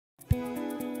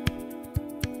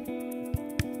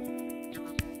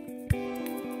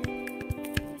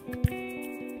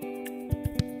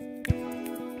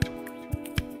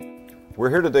We're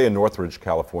here today in Northridge,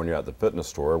 California at the fitness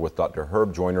store with Dr.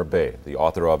 Joiner-Bey, the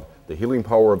author of The Healing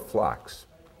Power of Flax.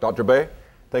 Dr. Bey,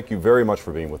 thank you very much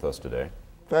for being with us today.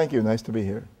 Thank you. Nice to be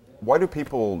here. Why do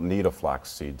people need a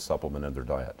flaxseed supplement in their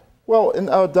diet? Well, in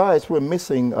our diets, we're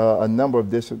missing a number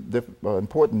of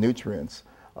important nutrients.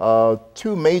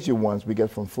 Two major ones we get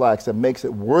from flax that makes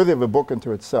it worthy of a book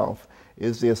unto itself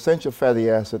is the essential fatty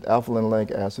acid,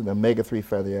 alpha-linolenic acid, omega-3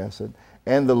 fatty acid,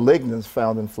 and the lignans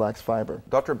found in flax fiber.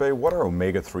 Dr. Bey, what are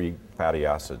omega-3 fatty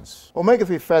acids?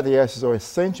 Omega-3 fatty acids are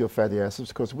essential fatty acids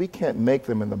because we can't make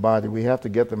them in the body. We have to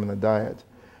get them in the diet.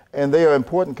 And they are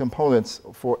important components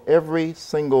for every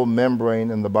single membrane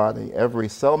in the body, every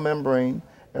cell membrane,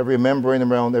 every membrane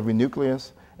around every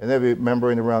nucleus, and every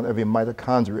membrane around every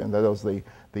mitochondria, and that is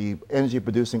the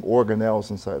energy-producing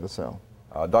organelles inside the cell.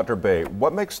 Dr. Bey,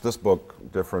 what makes this book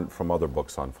different from other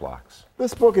books on flax?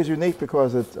 This book is unique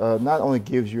because it not only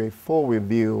gives you a full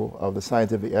review of the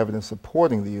scientific evidence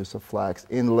supporting the use of flax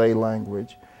in lay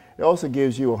language, it also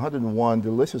gives you 101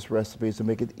 delicious recipes to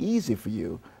make it easy for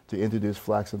you to introduce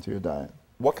flax into your diet.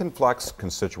 What can flax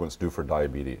constituents do for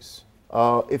diabetes?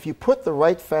 If you put the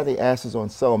right fatty acids on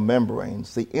cell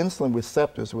membranes, the insulin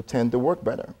receptors will tend to work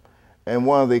better. And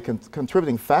one of the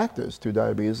contributing factors to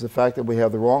diabetes is the fact that we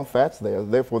have the wrong fats there,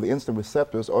 therefore the insulin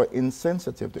receptors are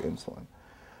insensitive to insulin.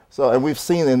 And we've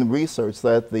seen in research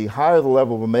that the higher the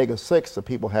level of omega-6 that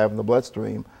people have in the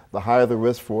bloodstream, the higher the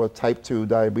risk for type 2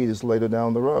 diabetes later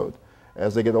down the road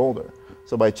as they get older.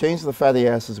 So by changing the fatty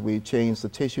acids, we change the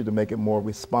tissue to make it more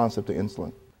responsive to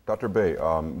insulin. Dr. Bey,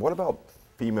 what about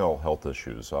female health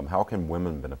issues? How can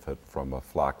women benefit from a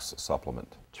flax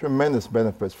supplement? Tremendous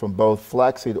benefits from both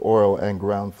flaxseed oil and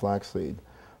ground flaxseed.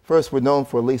 First, we've known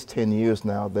for at least 10 years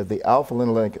now that the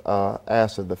alpha-linolenic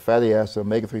acid, the fatty acid,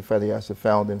 omega-3 fatty acid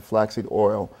found in flaxseed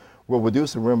oil, will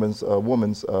reduce a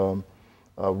woman's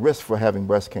risk for having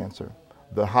breast cancer.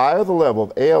 The higher the level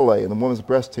of ALA in the woman's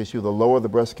breast tissue, the lower the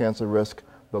breast cancer risk.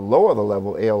 The lower the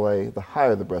level of ALA, the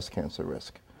higher the breast cancer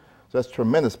risk. So that's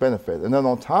tremendous benefit. And then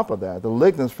on top of that, the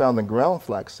lignans found in ground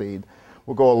flaxseed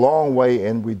will go a long way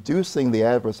in reducing the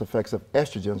adverse effects of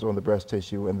estrogens on the breast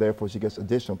tissue, and therefore she gets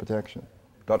additional protection.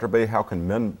 Dr. Bey, how can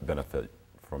men benefit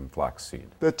from flaxseed?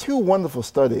 There are two wonderful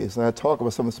studies, and I talk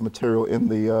about some of this material in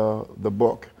the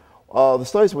book. The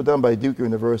studies were done by Duke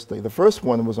University. The first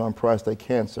one was on prostate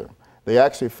cancer. They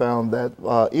actually found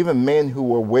that even men who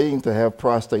were waiting to have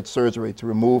prostate surgery to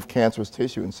remove cancerous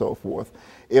tissue and so forth,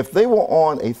 if they were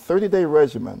on a 30-day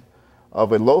regimen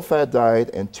of a low-fat diet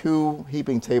and 2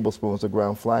 heaping tablespoons of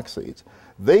ground flax seeds,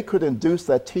 they could induce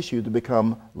that tissue to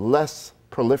become less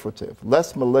proliferative,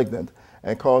 less malignant,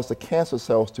 and cause the cancer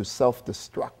cells to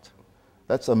self-destruct.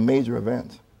 That's a major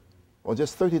event, on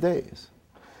just 30 days.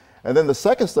 And then the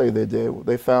second study they did,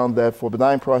 they found that for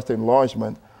benign prostate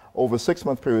enlargement, over a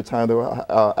 6-month period of time, they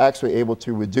were actually able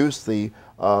to reduce the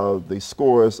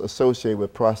scores associated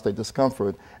with prostate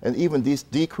discomfort and even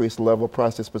decrease the level of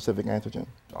prostate-specific antigen.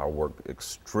 I work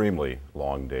extremely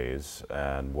long days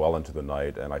and well into the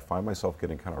night, and I find myself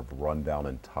getting kind of run down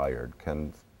and tired.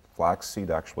 Can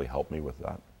flaxseed actually help me with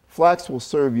that? Flax will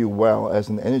serve you well as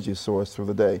an energy source through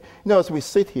the day. You know, as we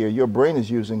sit here, your brain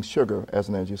is using sugar as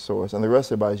an energy source, and the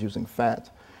rest of your body is using fat.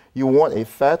 You want a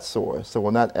fat source, so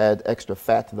will not add extra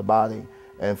fat to the body,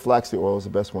 and flaxseed oil is the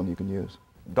best one you can use.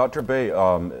 Dr. Bey,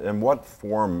 in what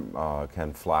form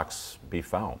can flax be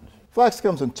found? Flax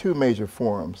comes in 2 major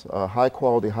forms,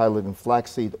 high-quality, high-living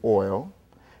flaxseed oil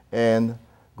and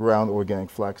ground organic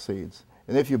flax seeds.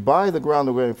 And if you buy the ground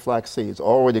organic flax seeds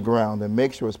already ground, then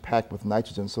make sure it's packed with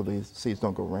nitrogen so these seeds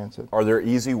don't go rancid. Are there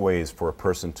easy ways for a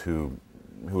person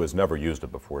who has never used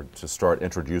it before to start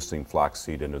introducing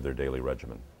flaxseed into their daily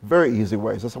regimen? Very easy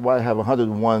ways. That's why I have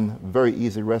 101 very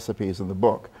easy recipes in the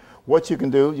book. What you can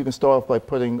do, you can start off by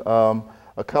putting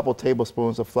a couple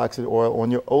tablespoons of flaxseed oil on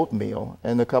your oatmeal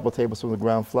and a couple tablespoons of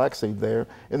ground flaxseed there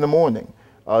in the morning.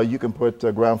 You can put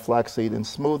ground flaxseed in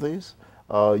smoothies.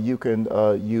 You can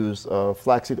use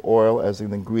flaxseed oil as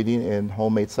an ingredient in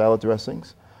homemade salad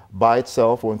dressings, by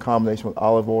itself or in combination with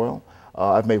olive oil.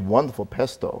 I've made wonderful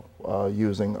pesto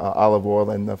using olive oil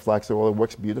and flaxseed oil. It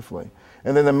works beautifully.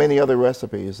 And then there are many other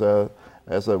recipes,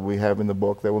 as we have in the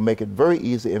book, that will make it very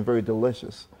easy and very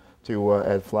delicious to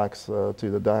add flax to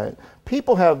the diet.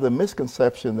 People have the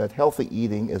misconception that healthy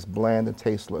eating is bland and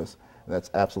tasteless, and that's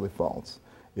absolutely false.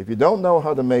 If you don't know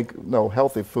how to make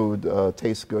healthy food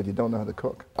taste good, you don't know how to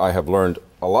cook. I have learned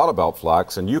a lot about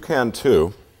flax, and you can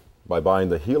too, by buying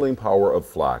The Healing Power of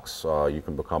Flax. You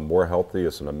can become more healthy.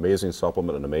 It's an amazing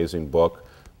supplement, an amazing book.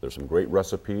 There's some great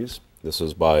recipes. This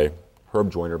is by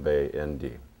Joiner-Bey,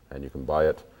 ND, and you can buy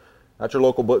it at your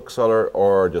local bookseller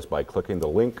or just by clicking the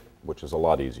link, which is a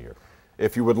lot easier.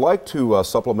 If you would like to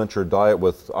supplement your diet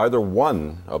with either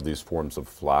one of these forms of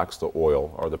flax, the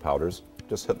oil or the powders,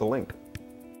 just hit the link.